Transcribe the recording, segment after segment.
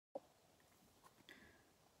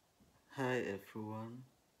Hi everyone,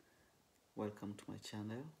 welcome to my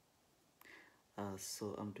channel.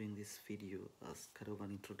 So I'm doing this video as kind of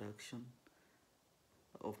an introduction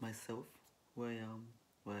of myself, who I am,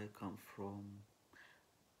 where I come from,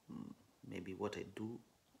 maybe what I do.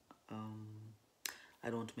 Um,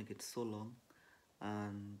 I don't make it so long,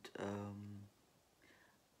 and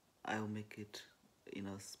I'll make it in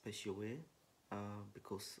a special way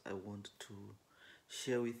because I want to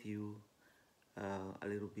share with you a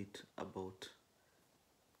little bit about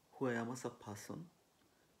who I am as a person,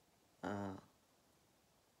 uh,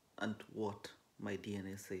 and what my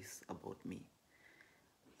DNA says about me.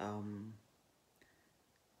 Um,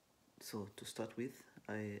 so to start with,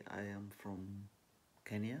 I am from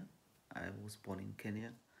Kenya. I was born in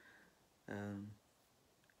Kenya, um,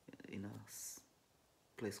 in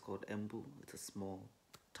a place called Embu. It's a small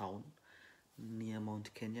town near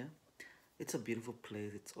Mount Kenya. It's a beautiful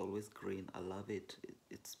place. It's always green. I love it.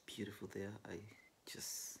 It's beautiful there. I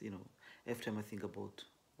just, every time I think about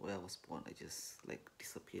where I was born, I just like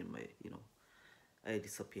disappear in my, I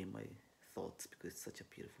disappear in my thoughts because it's such a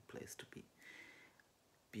beautiful place to be.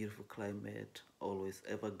 Beautiful climate, always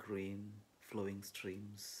evergreen, flowing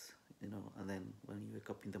streams, and then when you wake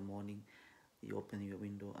up in the morning, you open your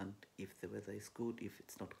window, and if the weather is good, if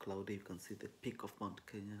it's not cloudy, you can see the peak of Mount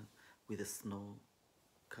Kenya with the snow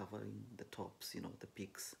covering the tops, the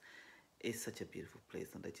peaks. It's such a beautiful place,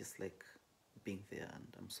 and I just like being there, and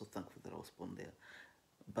I'm so thankful that I was born there.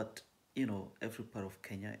 But every part of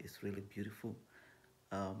Kenya is really beautiful.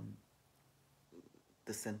 um,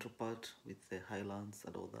 the central part with the highlands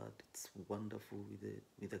and all that, it's wonderful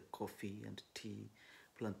with the coffee and tea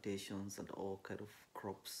plantations and all kind of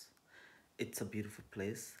crops. It's a beautiful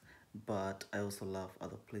place. But I also love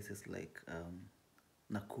other places like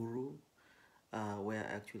Nakuru, where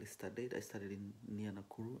I actually studied. I studied in near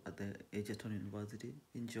Nakuru at the Egerton University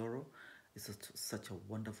in Joro. It's such a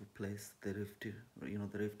wonderful place. The Rift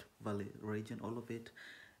Valley region, all of it,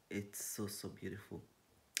 it's so beautiful.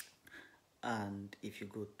 And if you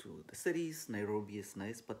go to the cities, Nairobi is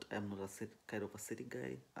nice, but I'm not a kind of a city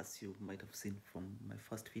guy, as you might have seen from my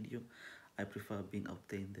first video. I prefer being out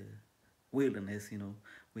there in the wilderness,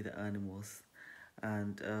 with the animals.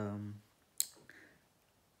 And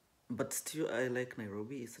but still, I like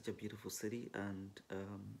Nairobi. It's such a beautiful city, and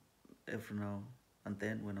every now and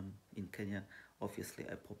then when I'm in Kenya, obviously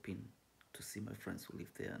I pop in to see my friends who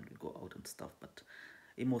live there, and we go out and stuff. But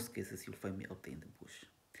in most cases, you'll find me out there in the bush.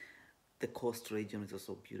 The coast region is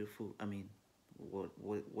also beautiful. I mean,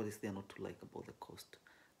 what is there not to like about the coast?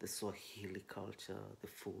 The Swahili culture, the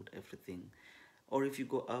food, everything. Or if you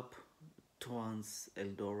go up towards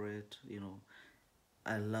Eldoret,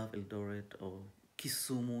 I love Eldoret, or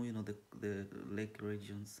Kisumu, the lake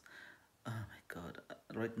regions. Oh my God.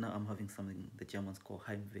 Right now I'm having something the Germans call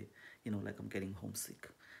Heimweh, like I'm getting homesick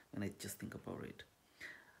when I just think about it.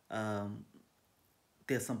 Um,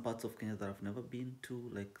 there are some parts of Kenya that I've never been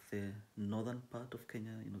to, like the northern part of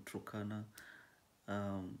Kenya, Turkana,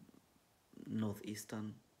 um,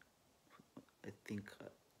 northeastern. I think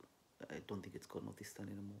I don't think it's called northeastern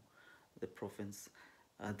anymore. The province.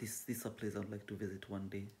 These are places I'd like to visit one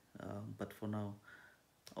day. But for now,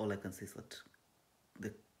 all I can say is that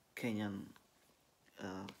the Kenyan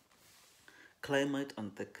uh, climate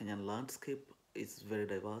and the Kenyan landscape is very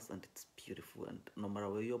diverse, and it's beautiful. And no matter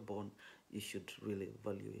where you're born, you should really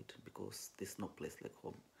value it because there's no place like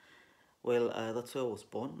home. Well, that's where I was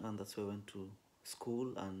born, and that's where I went to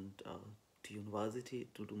school and to university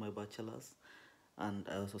to do my bachelor's. And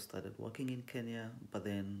I also started working in Kenya, but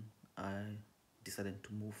then I decided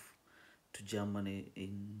to move to Germany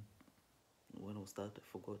in, when was that? I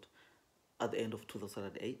forgot. At the end of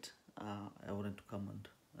 2008, I wanted to come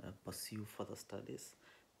and pursue further studies,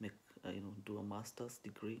 make do a master's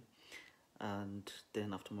degree. And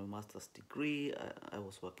then after my master's degree, I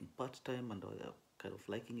was working part-time, and I was kind of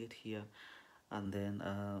liking it here. And then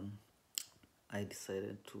I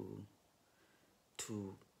decided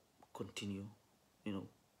to continue, you know,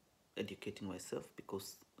 educating myself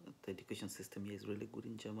because the education system here is really good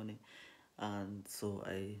in Germany. And so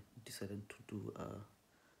I decided to do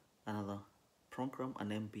another program, an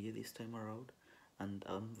MBA this time around. And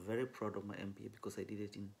I'm very proud of my MBA because I did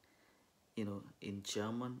it in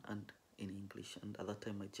German and in English. And at that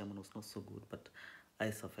time my German was not so good, but I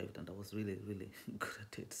survived, and I was really good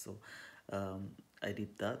at it. So I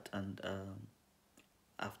did that, and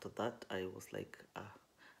after that I was like,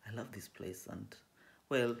 I love this place. And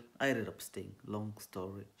well, I ended up staying. Long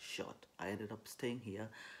story short, I ended up staying here,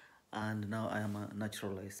 and now I am a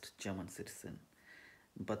naturalized German citizen.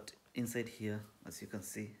 But inside here, as you can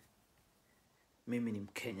see, mimi ni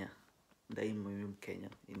Mkenya, I'm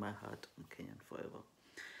Kenyan. In my heart, I'm Kenyan forever.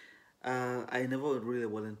 I never really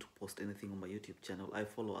wanted to post anything on my YouTube channel. I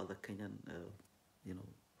follow other Kenyan, you know,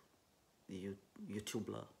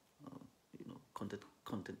 YouTuber,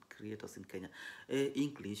 content creators in Kenya.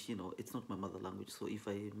 English, it's not my mother language, so if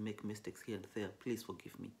I make mistakes here and there, please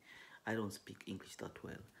forgive me. I don't speak English that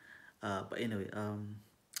well. But anyway,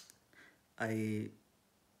 I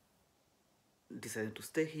decided to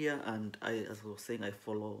stay here, and as I was saying, I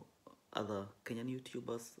follow other Kenyan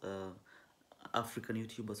YouTubers, African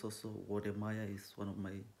YouTubers also. Wodemaya is one of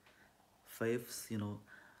my faves,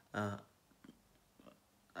 uh,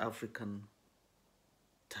 African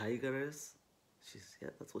tigress.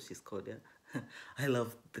 That's what she's called. Yeah, I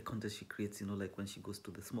love the content she creates. Like when she goes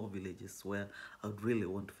to the small villages where I would really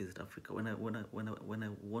want to visit Africa. When I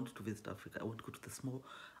want to visit Africa, I want to go to the small,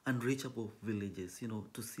 unreachable villages.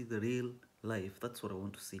 To see the real life. That's what I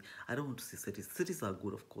want to see. I don't want to see cities. Cities are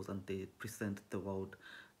good, of course, and they present the world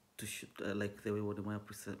to shoot like the way Wodemaya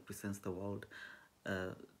presents the world.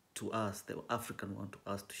 To us, the African one, to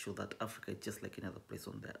us, to show that Africa is just like any other place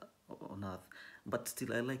on earth. But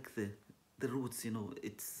still, I like the roots.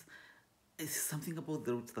 It's something about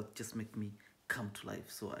the roots that just make me come to life.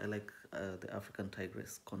 So I like the African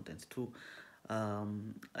tigress content too.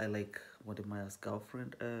 I like Wodemaya's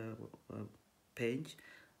girlfriend, Paige,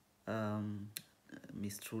 um,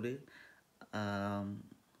 Miss Trude,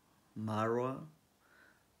 Marwa,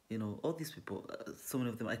 all these people, so many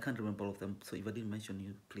of them, I can't remember all of them. So if I didn't mention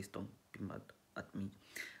you, please don't be mad at me.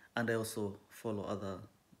 And I also follow other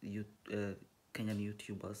Kenyan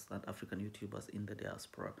YouTubers and African YouTubers in the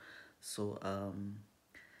diaspora. So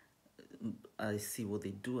I see what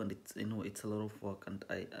they do, and it's a lot of work, and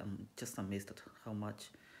I am just amazed at how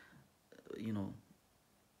much,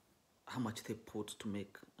 how much they put to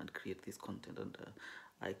make and create this content, and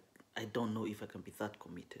I don't know if I can be that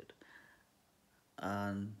committed.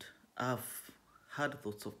 And I've had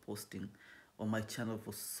thoughts of posting on my channel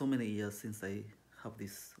for so many years, since I have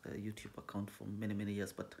this YouTube account for many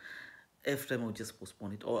years, but every time I would just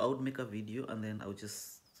postpone it, or I would make a video and then I would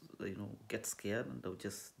just get scared and I would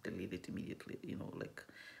just delete it immediately. Like,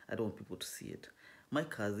 I don't want people to see it. My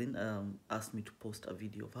cousin asked me to post a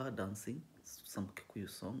video of her dancing some Kikuyu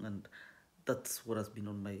song, and that's what has been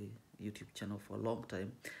on my YouTube channel for a long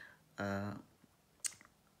time.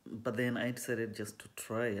 But then I decided just to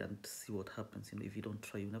try and see what happens. If you don't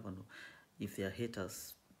try, you never know. If they are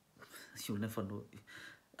haters, you'll never know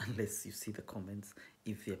unless you see the comments.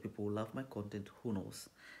 If there are people who love my content, who knows?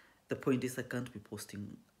 The point is, I can't be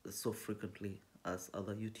posting so frequently as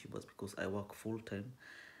other YouTubers because I work full time.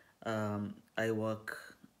 When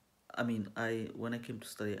I came to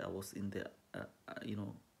study, I was in the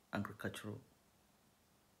agricultural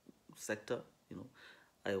sector.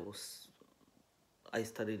 I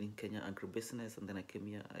studied in Kenya agribusiness, and then I came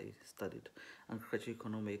here, I studied agricultural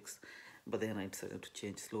economics, but then I decided to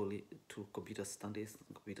change slowly to computer studies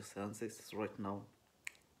and computer sciences. So right now,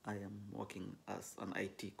 I am working as an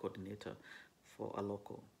IT coordinator for a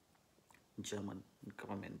local German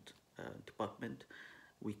government department.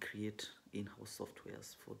 We create in-house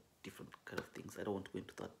softwares for different kind of things. I don't want to go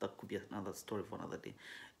into that. That could be another story for another day.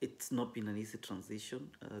 It's not been an easy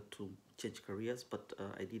transition to change careers, but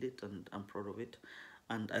I did it, and I'm proud of it.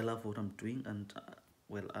 And I love what I'm doing. And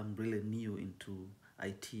I'm really new into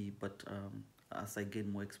IT, but as I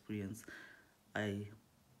gain more experience, I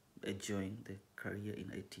enjoying the career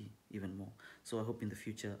in IT even more. So I hope in the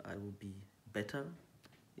future I will be better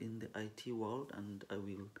in the IT world, and I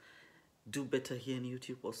will do better here in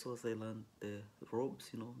YouTube also, as I learn the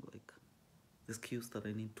ropes, like the skills that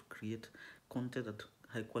I need to create content and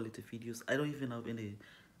high quality videos. I don't even have any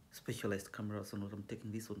specialized camera, so I'm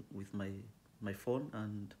taking this one with my phone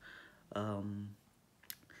and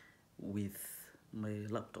with my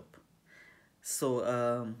laptop. So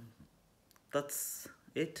that's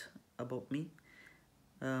it about me.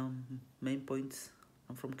 Main points: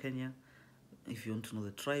 I'm from Kenya. If you want to know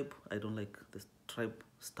the tribe, I don't like the tribe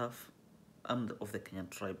stuff. I'm of the Kenyan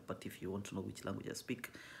tribe, but if you want to know which language I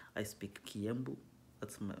speak Kiembu.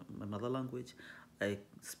 That's my mother language. I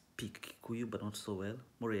speak Kikuyu, but not so well.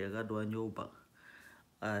 Moreyagadwa Nyoba.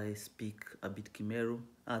 I speak a bit Kimeru.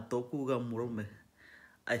 Tokuga Murome.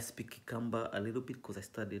 I speak Kikamba a little bit because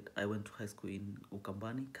I went to high school in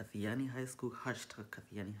Ukambani, Kathiani High School,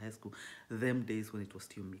 #Kathiani High School. Them days when it was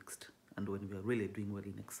still mixed and when we were really doing well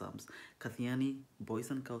in exams. Kathiani, boys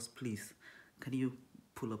and girls, please, can you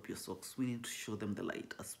pull up your socks? We need to show them the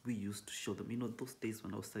light as we used to show them. Those days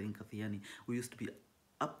when I was studying Kathiani, we used to be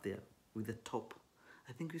up there with the top.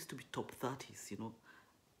 I think we used to be top 30s,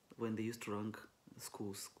 when they used to rank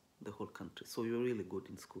schools the whole country. So you're really good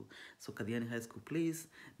in school. So Kadiani High School, please.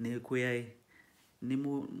 Nekuyai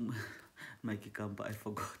Nimu Kamba, I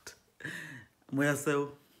forgot.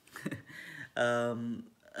 Moyaso. um,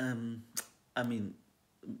 um, I mean,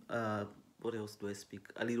 what else do I speak?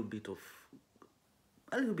 A little bit of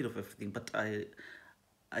everything, but I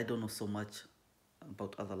don't know so much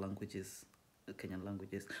about other languages, Kenyan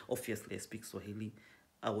languages. Obviously, I speak Swahili.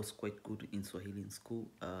 I was quite good in Swahili in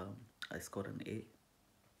school. I scored an A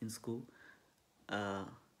in school.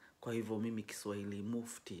 Kwa hivyo mimi Kiswahili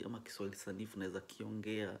mufti ama Kiswahili sanifu naweza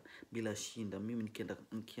kiongea bila shinda. Mimi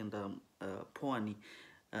nikienda pwani,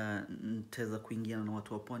 nitaweza kuingiana na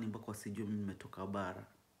watu wa pwani mpaka wasijue mimi nimetoka bara.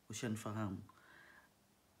 Ushanifahamu?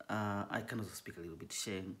 I can also speak a little bit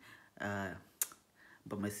Sheng.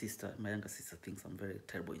 But my younger sister thinks I'm very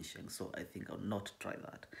terrible in Sheng, so I think I'll not try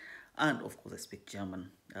that. And of course I speak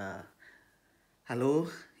German. Hallo,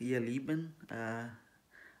 ihr Lieben.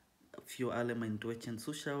 Für alle meine deutschen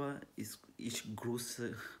Zuschauer, ich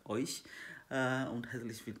grüße euch und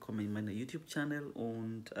herzlich willkommen in meiner YouTube-Channel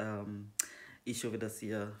und ich hoffe, dass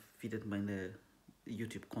ihr findet meine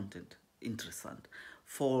YouTube-Content interessant.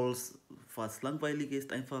 Falls langweilig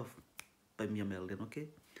ist, einfach bei mir melden,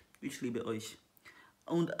 okay? Ich liebe euch.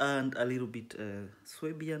 And a little bit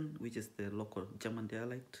Swabian, which is the local German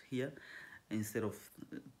dialect here. Instead of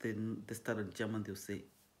the standard German, they'll say,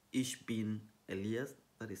 Ich bin Elias.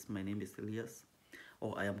 That is, my name is Elias,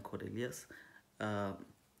 or I am called Elias.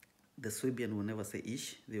 The Swabian will never say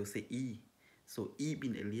Ich, they will say I. So I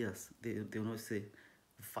bin Elias. They will not say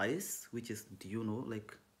Weiß, which is do you know,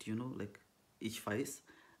 like Ich weiß.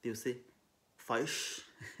 They will say Weiß.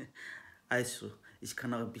 Also, ich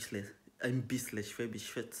kann auch ein bisschen Schwäbisch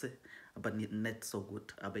schwätze, aber nicht so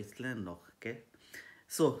gut. Aber ich lerne noch, okay?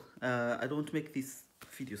 So, I don't make this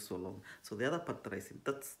video so long. So the other part that I said,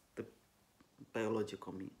 that's the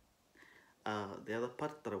biological me. The other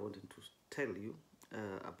part that I wanted to tell you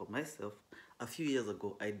about myself, a few years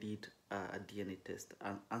ago I did a DNA test,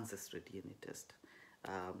 an Ancestry DNA test.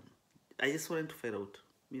 I just wanted to find out,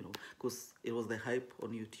 you know, because it was the hype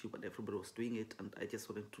on YouTube and everybody was doing it, and I just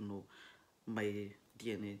wanted to know my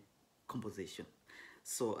DNA composition.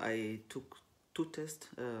 So I took two tests,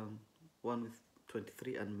 one with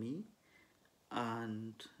 23andMe,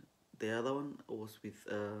 and the other one was with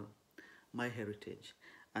myHeritage.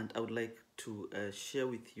 And I would like to share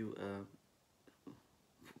with you,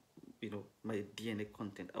 you know, my DNA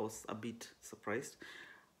content. I was a bit surprised.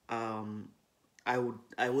 I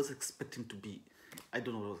was expecting to be, I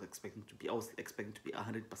don't know what I was expecting to be. I was expecting to be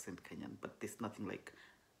 100% Kenyan, but there's nothing like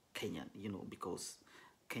Kenyan, you know, because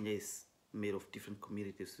Kenya is made of different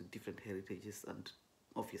communities with different heritages and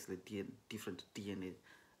obviously different DNA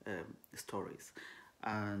stories.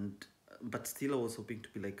 But still I was hoping to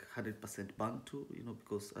be like 100% Bantu, you know,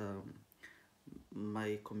 because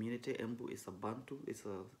my community, Embu, is a Bantu. It's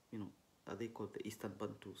a, you know, they call the Eastern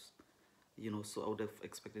Bantus, you know, so I would have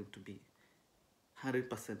expected to be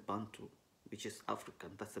 100% Bantu, which is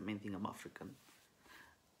African. That's the main thing, I'm African.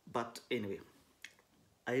 But anyway,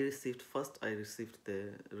 I received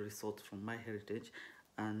the results from myHeritage,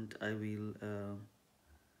 and I will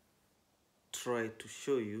try to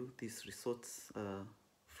show you these results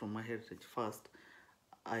from myHeritage first.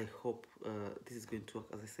 I hope this is going to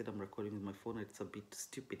work. As I said, I'm recording with my phone. It's a bit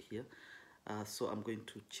stupid here. So I'm going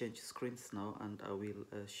to change screens now, and I will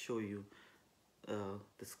show you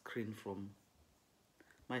the screen from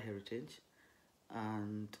myHeritage.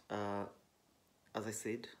 And as I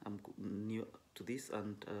said, I'm new to this,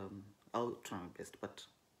 and I'll try my best, but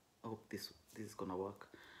I hope this is gonna work.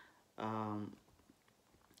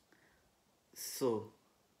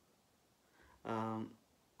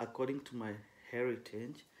 According to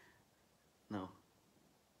myHeritage, now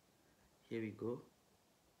here we go.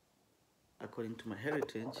 According to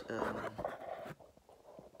myHeritage,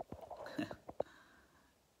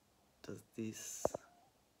 does this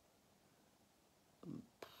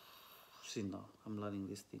see now? I'm learning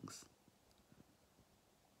these things.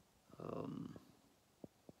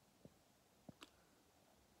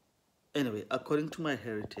 Anyway, according to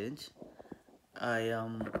myHeritage, I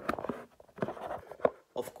am,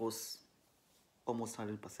 of course, almost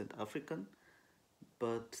 100% African,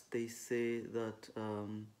 but they say that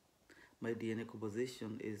my DNA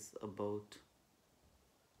composition is about,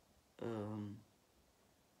 I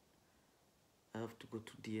have to go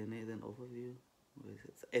to DNA, then overview,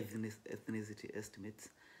 ethnicity estimates.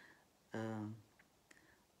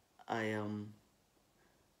 I am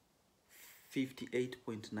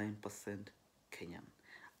 58.9% Kenyan.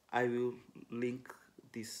 I will link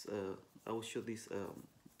this, I will show these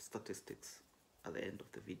statistics at the end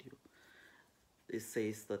of the video. it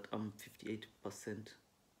says that I'm 58%,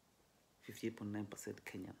 58.9%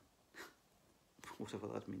 Kenyan, whatever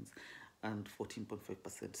that means, and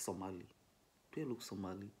 14.5% Somali. Do I look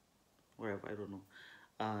Somali? Wherever, I don't know.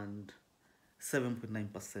 And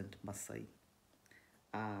 7.9% Maasai,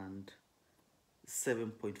 and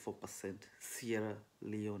 7.4% Sierra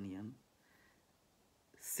Leonean,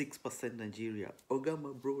 6% Nigeria,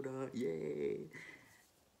 Ogama brother, yay!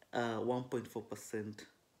 1.4%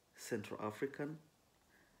 Central African,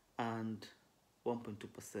 and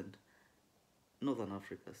 1.2% Northern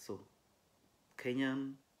Africa. So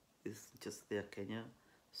Kenyan is just there, Kenya.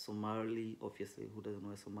 Somali, obviously, who doesn't know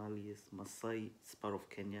where Somali is? Maasai is part of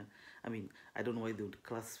Kenya. I mean, I don't know why they would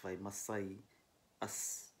classify Maasai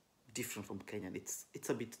as different from Kenyan. It's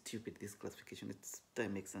a bit stupid, this classification. It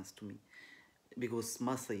doesn't make sense to me, because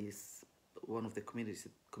Maasai is one of the communities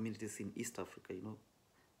in East Africa, you know,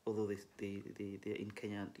 although they're in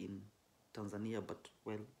Kenya and in Tanzania, but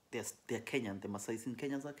well, they're Kenyan. The Maasais in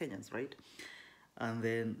Kenya are Kenyans, right? And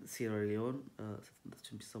then Sierra Leone, that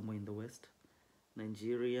should be somewhere in the west.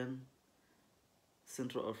 Nigerian,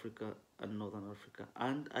 Central Africa, and Northern Africa.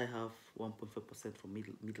 And I have 1.5% from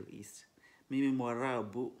Middle East. Mimi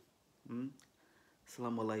Mwarabu,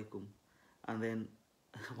 Assalamu alaikum. And then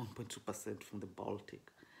 1.2% from the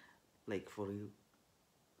Baltic, like for real.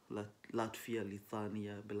 Latvia,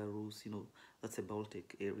 Lithuania, Belarus, you know, that's a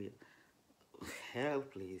Baltic area. Hell,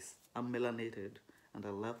 please. I'm melanated and I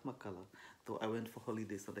love my color. Though I went for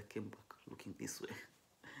holidays and I came back looking this way.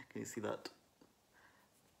 Can you see that?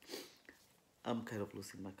 I'm kind of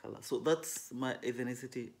losing my color. So that's my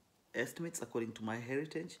ethnicity estimates according to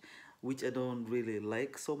myHeritage, which I don't really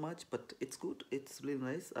like so much, but it's good. It's really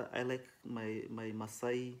nice. I like my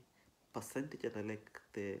Maasai percentage, and I like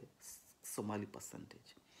the Somali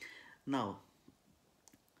percentage. Now,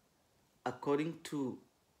 according to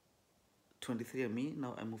 23andMe,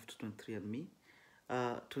 now I moved to 23andMe.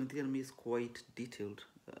 23andMe is quite detailed.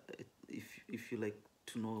 If you like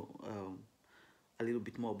to know a little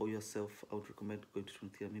bit more about yourself, I would recommend going to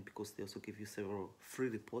 23andMe, because they also give you several free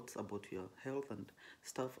reports about your health and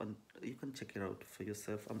stuff, and you can check it out for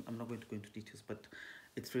yourself. I'm not going to go into details, but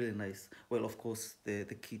it's really nice. Well, of course, the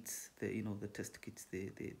kits, the test kits,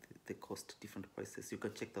 they cost different prices. You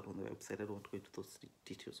can check that on the website. I don't want to go into those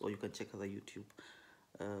details, or you can check other YouTube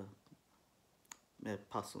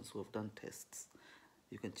persons who have done tests.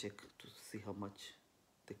 You can check to see how much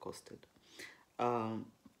they costed.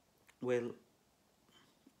 Well,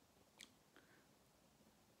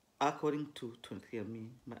 according to 23andMe,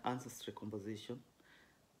 my ancestry composition,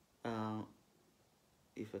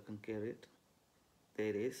 if I can get it, there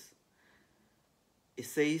it is. It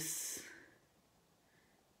says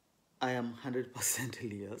I am 100%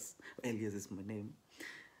 Elias. Elias is my name.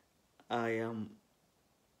 I am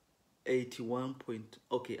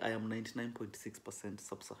 99.6%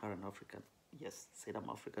 sub-Saharan African. Yes, said I'm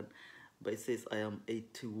African, but it says I am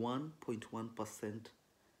 81.1%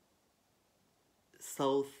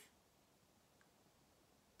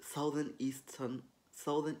 southern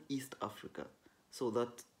East Africa. So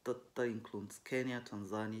that includes Kenya,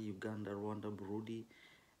 Tanzania, Uganda, Rwanda, Burundi,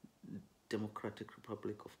 Democratic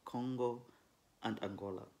Republic of Congo, and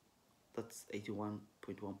Angola. That's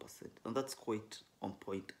 81.1%, and that's quite on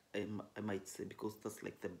point, I might say, because that's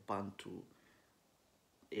like the Bantu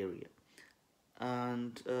area.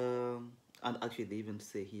 And actually they even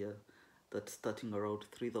say here that starting around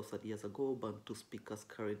 3,000 years ago, Bantu speakers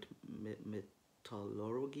carried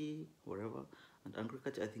metallurgy, wherever, and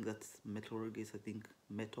agriculture. I think that's metallurgy, I think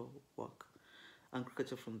metal work.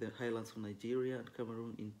 Agriculture from the highlands of Nigeria and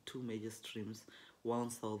Cameroon in two major streams, one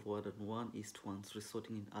southward and one eastward,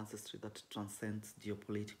 resulting in ancestry that transcends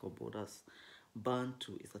geopolitical borders.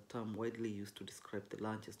 Bantu is a term widely used to describe the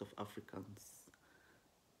largest of Africans'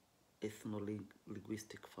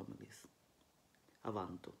 ethno-linguistic families.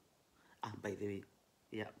 Avanto. By the way,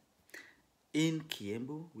 yeah. In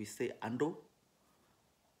Kiembu, we say Ando.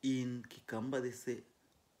 In Kikamba, they say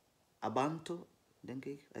Abanto,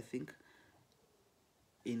 Dengue, I think.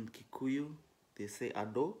 In Kikuyu, they say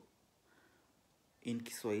Ado. In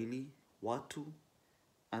Kiswahili, Watu.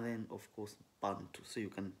 And then, of course, Bantu. So you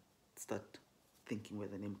can start thinking where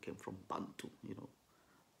the name came from, Bantu, you know.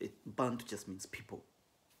 Bantu just means people.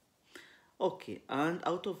 Okay, and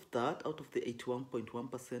out of the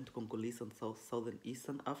 81.1% Congolese and Southern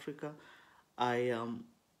Eastern Africa, I am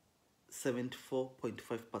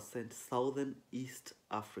 74.5% Southern East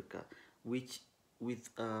Africa, which with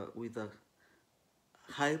a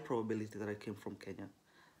high probability that I came from Kenya.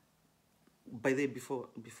 By the way, before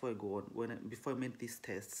I go on, before I made these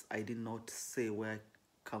tests, I did not say where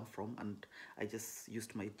come from, and I just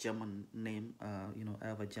used my German name. You know, I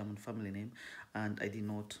have a German family name, and I did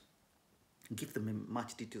not give them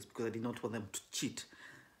much details because I did not want them to cheat.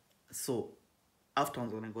 So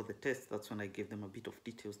afterwards, when I got the test, that's when I gave them a bit of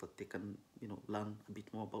details that they can, you know, learn a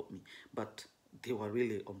bit more about me. But they were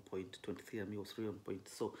really on point. 23andMe was really on point.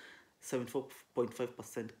 So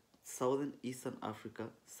 74.5% Southern Eastern Africa,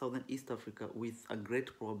 Southern East Africa, with a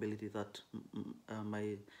great probability that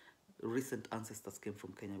my recent ancestors came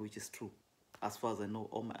from Kenya, which is true. As far as I know,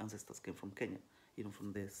 all my ancestors came from Kenya, you know,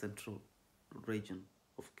 from the central region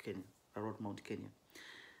of Kenya, around Mount Kenya.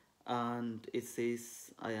 And it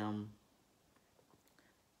says I am,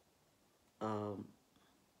 so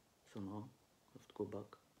now I have to go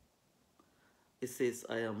back. It says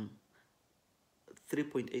I am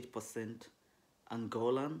 3.8%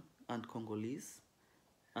 Angolan and Congolese,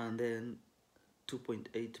 and then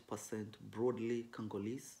 2.8% broadly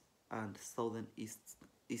Congolese and Southern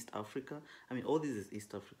East Africa. I mean, all this is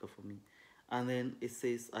East Africa for me. And then it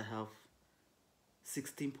says I have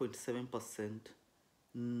 16.7%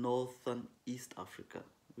 Northern East Africa.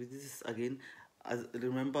 This is again, as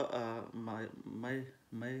remember, my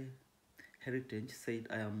heritage said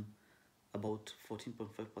I am about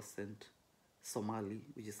 14.5% Somali,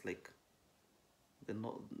 which is like the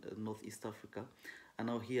Northeast Africa, and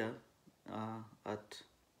now here at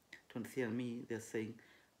 23andMe they're saying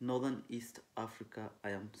Northern East Africa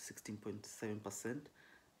I am 16.7%.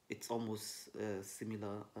 It's almost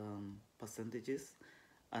similar percentages,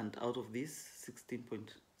 and out of this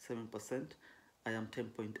 16.7%, I am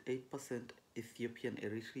 10.8% Ethiopian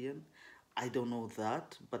Eritrean. I don't know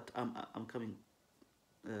that, but I'm coming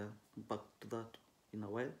back to that in a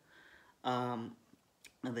while.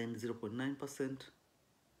 And then 0.9%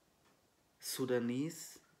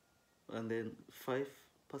 Sudanese, and then 5%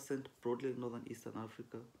 broadly Northern Eastern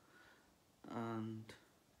Africa, and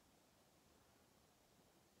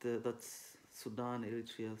that's Sudan,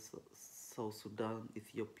 Eritrea, South Sudan,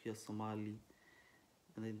 Ethiopia, Somali,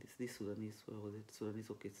 and then this Sudanese, where was it? Sudanese,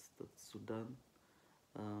 okay, that's Sudan,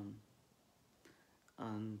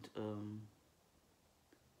 and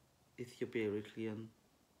Ethiopia, Eritrean,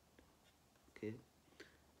 okay.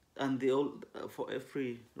 And they all, for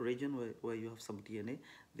every region where you have some DNA,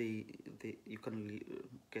 you can really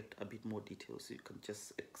get a bit more details. You can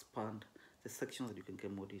just expand the sections that you can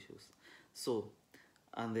get more details. So,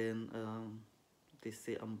 and then they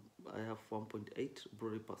say I have 1.8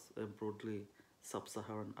 broadly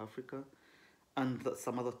sub-Saharan Africa, and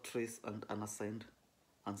some other trace and unassigned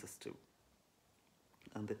ancestry.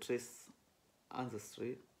 And the trace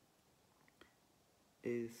ancestry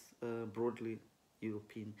is broadly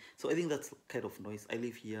European. So I think that's kind of noise. I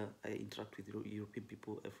live here, I interact with European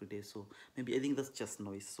people every day, so maybe I think that's just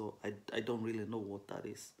noise. So I don't really know what that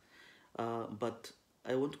is. But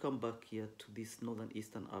I want to come back here to this Northern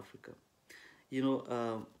Eastern Africa. You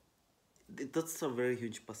know, that's a very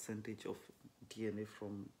huge percentage of DNA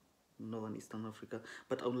from Northern Eastern Africa,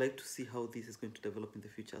 but I would like to see how this is going to develop in the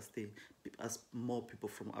future as more people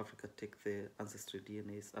from Africa take their ancestry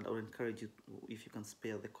DNAs. And I would encourage you, if you can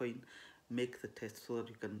spare the coin, make the test so that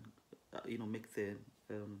you can, you know, make the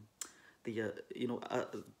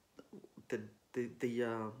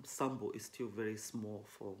sample is still very small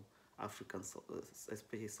for Africans,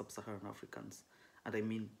 especially sub-Saharan Africans, and I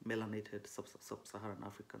mean melanated sub-Saharan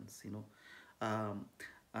Africans, you know,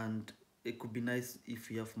 and it could be nice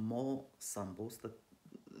if you have more samples,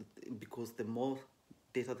 because the more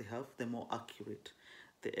data they have, the more accurate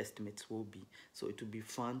the estimates will be. So it will be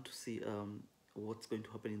fun to see what's going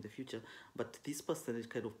to happen in the future. But this percentage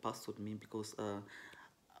kind of passed on me because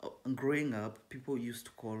growing up, people used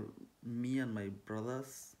to call me and my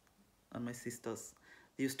brothers and my sisters,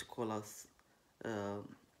 they used to call us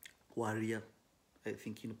warrior. I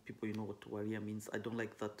think, you know, people, you know what warrior means. I don't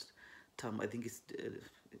like that term. I think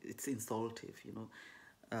it's insultive, you know,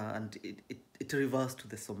 and it refers to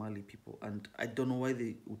the Somali people, and I don't know why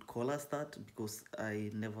they would call us that, because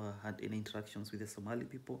I never had any interactions with the Somali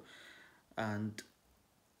people,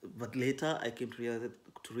 but later I came to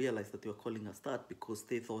realize that they were calling us that because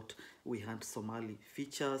they thought we had Somali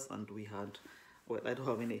features, and we had, well, I don't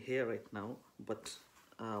have any hair right now, but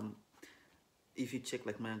if you check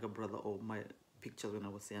like my younger brother or my pictures when I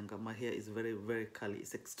was younger, my hair is very, very curly.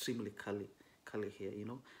 It's extremely curly hair, you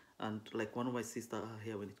know. And like one of my sister, her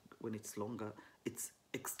hair, when it's longer, it's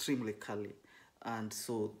extremely curly. And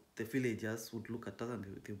so the villagers would look at us and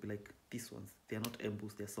they'll be like, these ones, they're not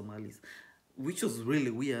Embus, they're Somalis. Which was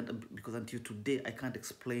really weird, because until today I can't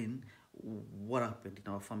explain what happened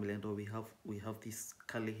in our family, and we have this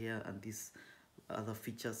curly hair and these other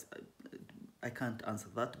features. I can't answer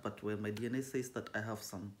that, but well, my DNA says that I have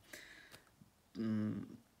some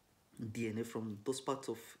DNA from those parts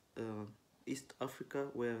of East Africa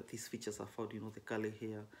where these features are found, the curly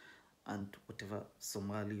hair and whatever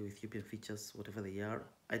Somali or Ethiopian features, whatever they are.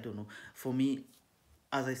 I don't know. For me,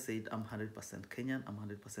 as I said, I'm 100% Kenyan, I'm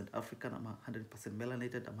 100% African, I'm 100%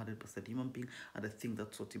 melanated, I'm 100% human being, and I think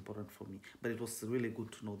that's what's important for me. But it was really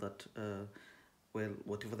good to know that, well,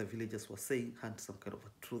 whatever the villagers were saying had some kind of a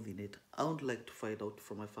truth in it. I would like to find out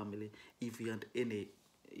from my family if we had any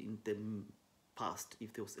in the past,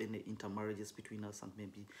 if there was any intermarriages between us and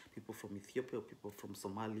maybe people from Ethiopia or people from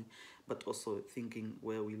Somali, but also thinking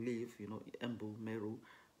where we live, Embu, Meru,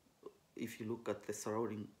 if you look at the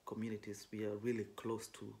surrounding communities, we are really close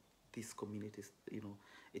to these communities.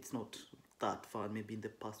 It's not that far. Maybe in the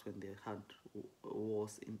past when they had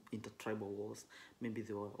wars, intertribal wars, maybe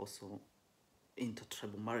there were also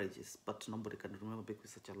intertribal marriages, but nobody can remember because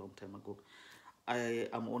it's such a long time ago. I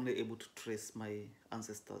am only able to trace my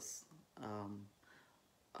ancestors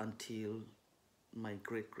until my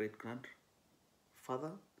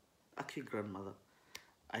great-great-grandfather, actually grandmother.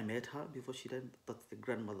 I met her before she died. That's the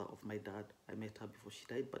grandmother of my dad. I met her before she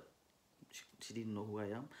died, but she didn't know who I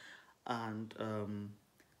am. And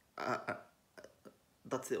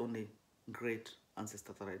that's the only great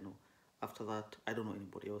ancestor that I know. After that, I don't know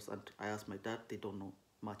anybody else. And I asked my dad, they don't know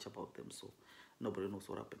much about them. So nobody knows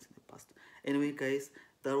what happens in the past. Anyway, guys,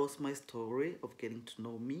 that was my story of getting to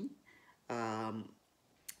know me.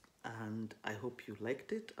 And I hope you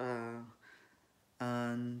liked it.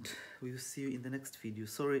 And we'll see you in the next video.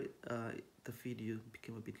 Sorry, the video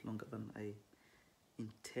became a bit longer than I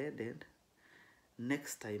intended.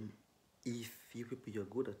 Next time, if you people you're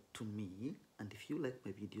good to me, and if you like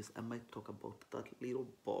my videos, I might talk about that little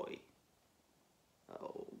boy.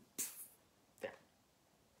 Oh, yeah.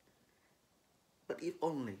 But if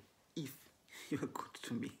only if you're good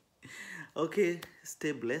to me. Okay,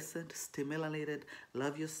 stay blessed, stay melanated,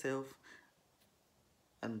 love yourself,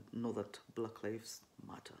 and know that Black Lives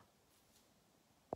Matter.